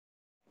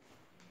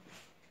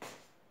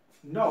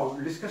Now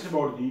discuss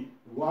about the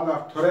wall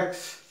of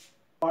thorax,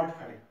 part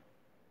 5.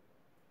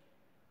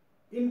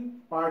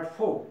 In part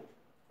 4,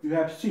 you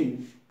have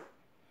seen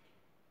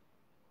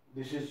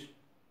this is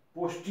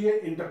posterior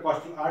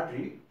intercostal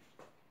artery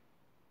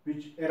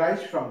which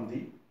arises from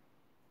the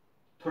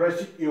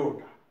thoracic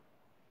aorta,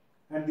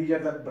 and these are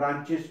the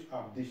branches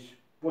of this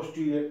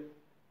posterior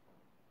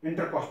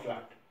intercostal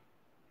artery.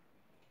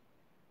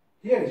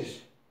 Here is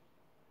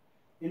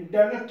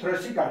internal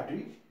thoracic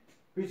artery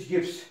which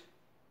gives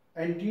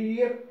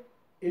anterior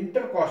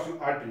intercostal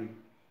artery.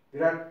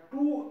 There are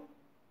two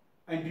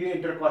anterior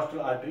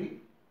intercostal artery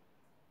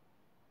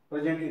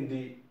present in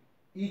the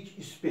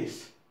each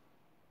space.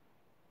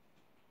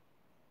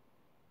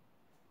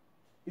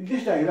 In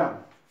this diagram,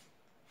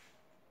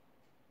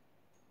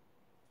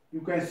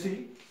 you can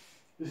see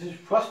this is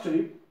first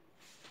rib,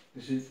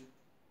 this is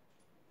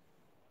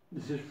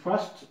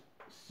first,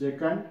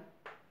 second,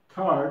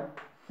 third,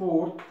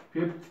 fourth,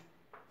 fifth,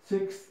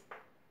 sixth,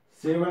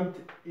 7th,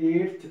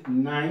 8th,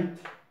 9th,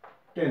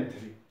 10th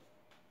rib.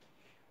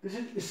 This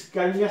is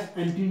scalenus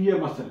anterior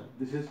muscle.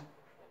 This is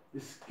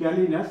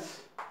scalenus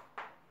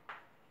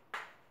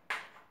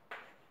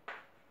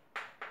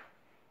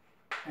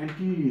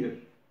anterior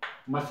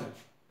muscle.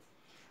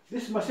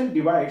 This muscle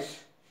divides.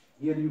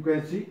 Here you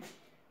can see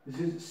this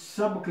is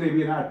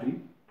subclavian artery.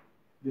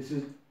 This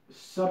is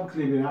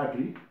subclavian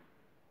artery.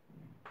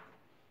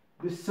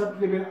 This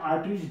subclavian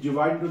artery is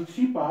divided into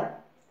three parts: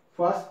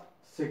 first,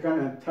 second,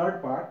 and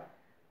third part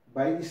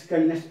by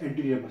scalenus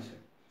anterior muscle.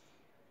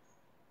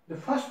 The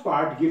first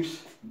part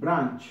gives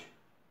branch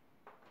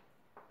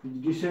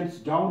which descends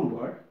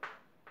downward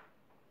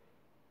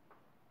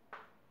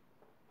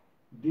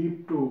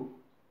deep to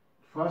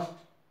first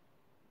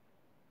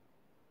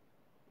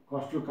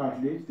costal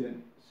cartilage,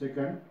 then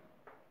second,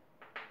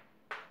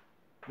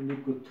 and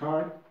deep to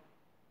third.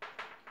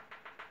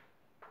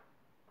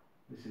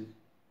 This is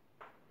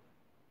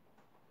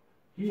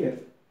here.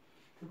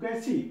 You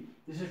can see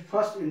this is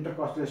first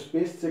intercostal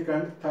space,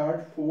 second,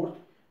 third, fourth,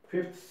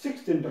 fifth,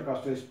 sixth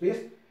intercostal space.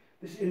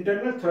 This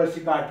internal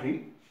thoracic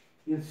artery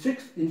in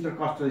sixth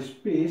intercostal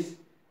space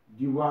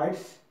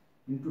divides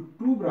into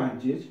two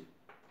branches.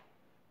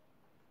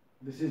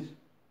 This is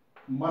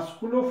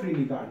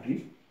musculophrenic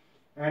artery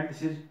and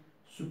this is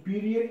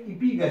superior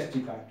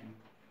epigastric artery.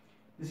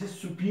 This is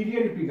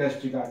superior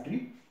epigastric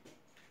artery.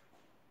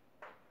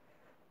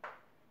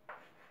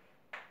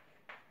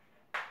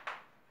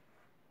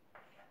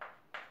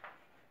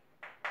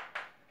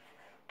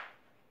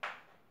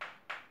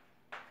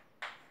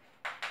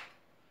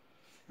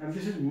 And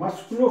this is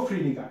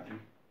musculophrenic artery.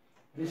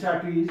 This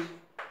artery is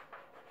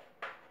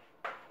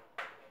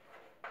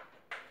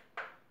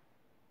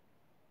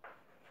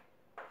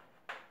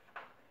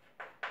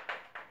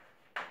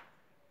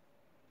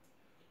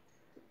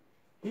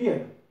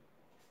here.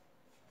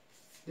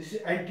 This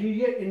is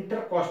anterior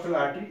intercostal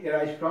artery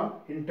arises from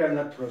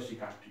internal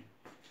thoracic artery.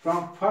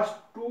 From first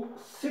to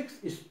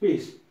sixth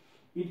space,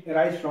 it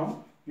arises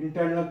from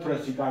internal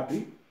thoracic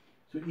artery.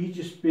 So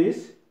each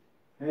space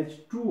has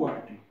two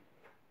arteries.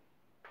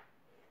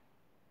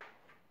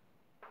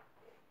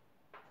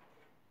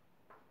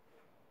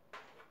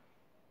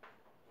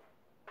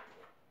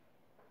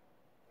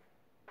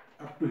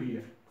 Up to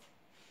here.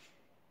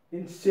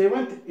 In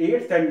 7th,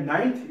 8th and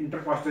 9th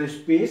intercostal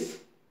space,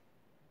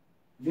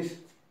 this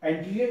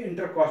anterior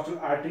intercostal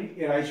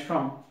artery arises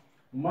from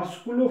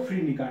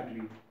musculophrenic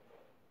artery.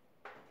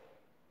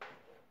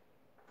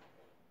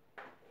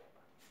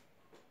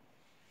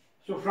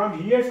 So from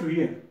here to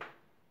here,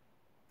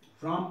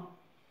 from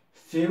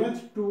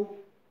 7th to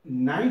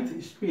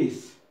 9th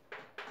space,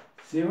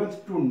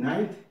 7th to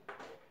 9th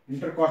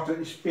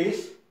intercostal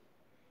space,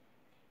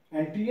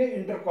 anterior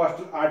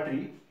intercostal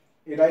artery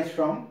arises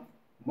from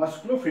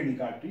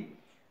musculophrenic artery,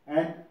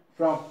 and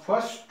from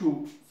first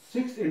to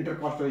sixth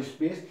intercostal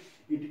space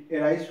it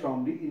arises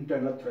from the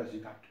internal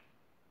thoracic artery.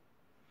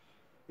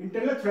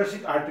 Internal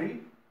thoracic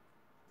artery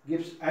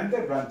gives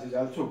another branches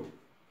also.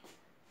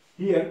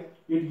 Here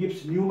it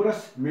gives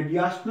numerous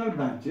mediastinal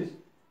branches.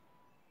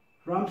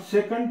 From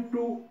second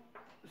to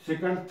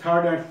second,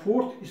 third and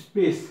fourth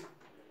space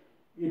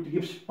it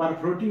gives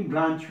perforating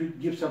branch which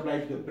gives supply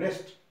to the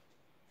breast.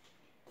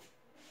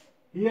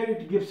 Here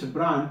it gives a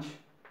branch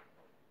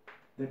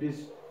that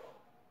is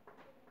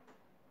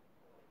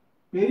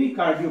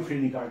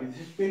pericardiophrenik artery. This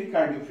is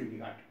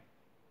pericardiophrenik artery.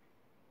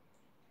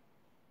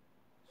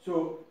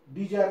 So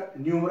these are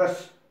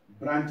numerous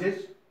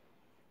branches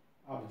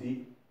of the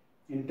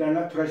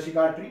internal thoracic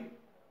artery,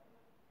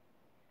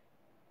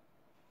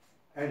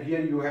 and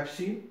here you have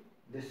seen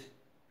this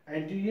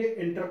anterior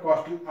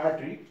intercostal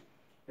artery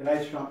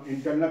arises from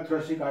internal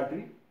thoracic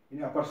artery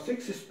in upper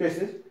six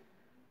spaces.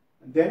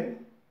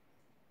 Then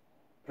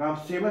from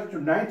 7th to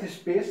 9th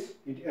space,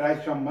 it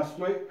arises from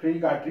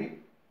musculophrenic artery,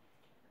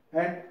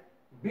 and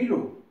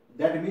below,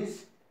 that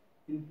means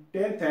in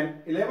 10th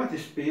and 11th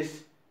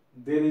space,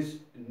 there is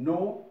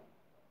no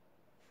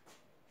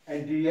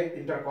anterior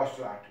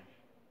intercostal artery.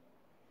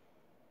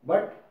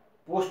 But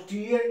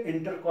posterior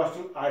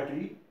intercostal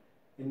artery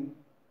in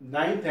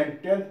 9th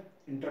and 10th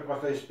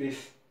intercostal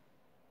space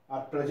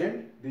are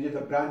present. These are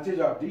the branches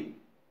of the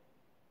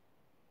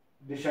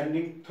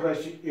descending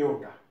thoracic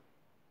aorta.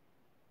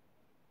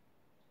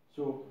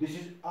 So this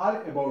is all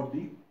about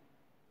the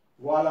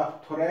wall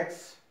of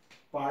thorax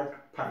part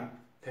 5.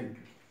 Thank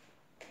you.